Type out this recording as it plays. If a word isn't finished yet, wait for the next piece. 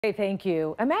Hey, thank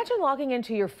you. Imagine logging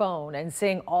into your phone and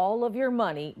seeing all of your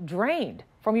money drained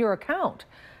from your account.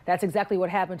 That's exactly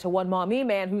what happened to one Maumee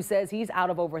man who says he's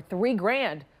out of over $3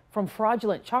 grand from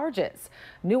fraudulent charges.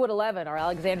 New at 11, our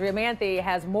Alexandria Manthe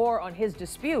has more on his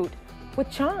dispute with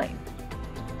Chime.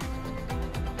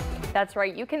 That's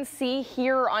right. You can see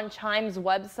here on Chime's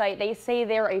website, they say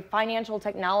they're a financial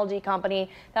technology company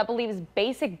that believes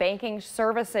basic banking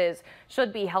services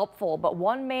should be helpful. But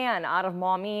one man out of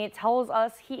Maumee tells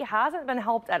us he hasn't been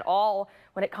helped at all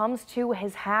when it comes to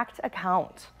his hacked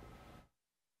account.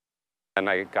 And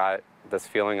I got this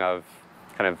feeling of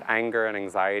kind of anger and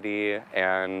anxiety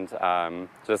and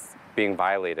just being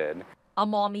violated. A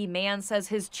Maumee man says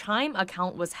his Chime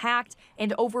account was hacked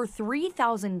and over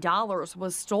 $3,000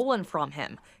 was stolen from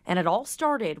him. And it all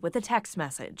started with a text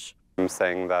message. I'm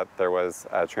saying that there was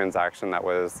a transaction that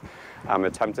was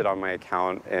attempted on my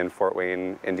account in Fort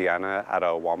Wayne, Indiana at a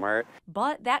Walmart.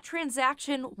 But that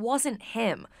transaction wasn't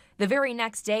him. The very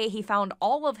next day, he found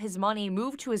all of his money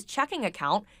moved to his checking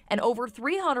account and over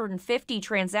 350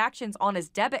 transactions on his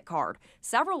debit card,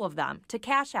 several of them to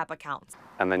Cash App accounts.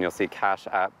 And then you'll see Cash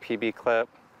App PB clip,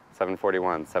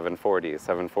 741, 740,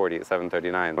 740,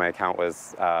 739. My account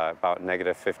was about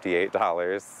negative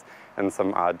 $58 and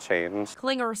some odd change.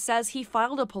 Klinger says he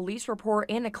filed a police report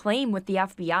and a claim with the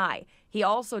FBI. He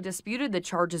also disputed the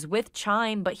charges with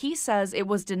Chime, but he says it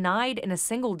was denied in a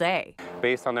single day.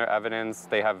 Based on their evidence,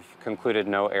 they have concluded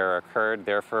no error occurred.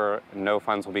 Therefore, no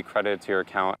funds will be credited to your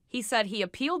account. He said he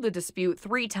appealed the dispute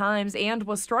 3 times and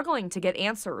was struggling to get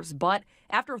answers. But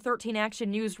after 13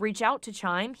 Action News reached out to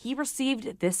Chime, he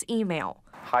received this email.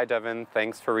 Hi, Devin.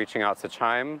 Thanks for reaching out to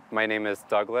Chime. My name is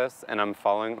Douglas, and I'm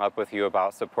following up with you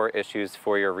about support issues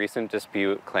for your recent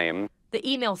dispute claim. The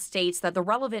email states that the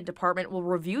relevant department will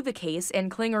review the case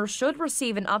and Klinger should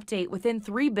receive an update within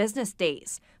 3 business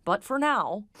days. But for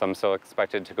now, so I'm still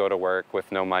expected to go to work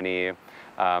with no money,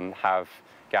 have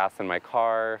gas in my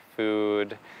car,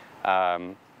 food,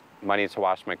 money to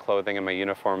wash my clothing and my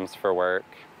uniforms for work.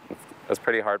 It's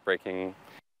pretty heartbreaking.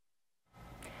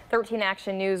 13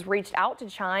 Action News reached out to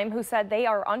Chime, who said they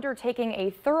are undertaking a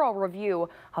thorough review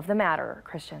of the matter.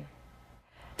 Christian.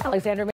 Alexandria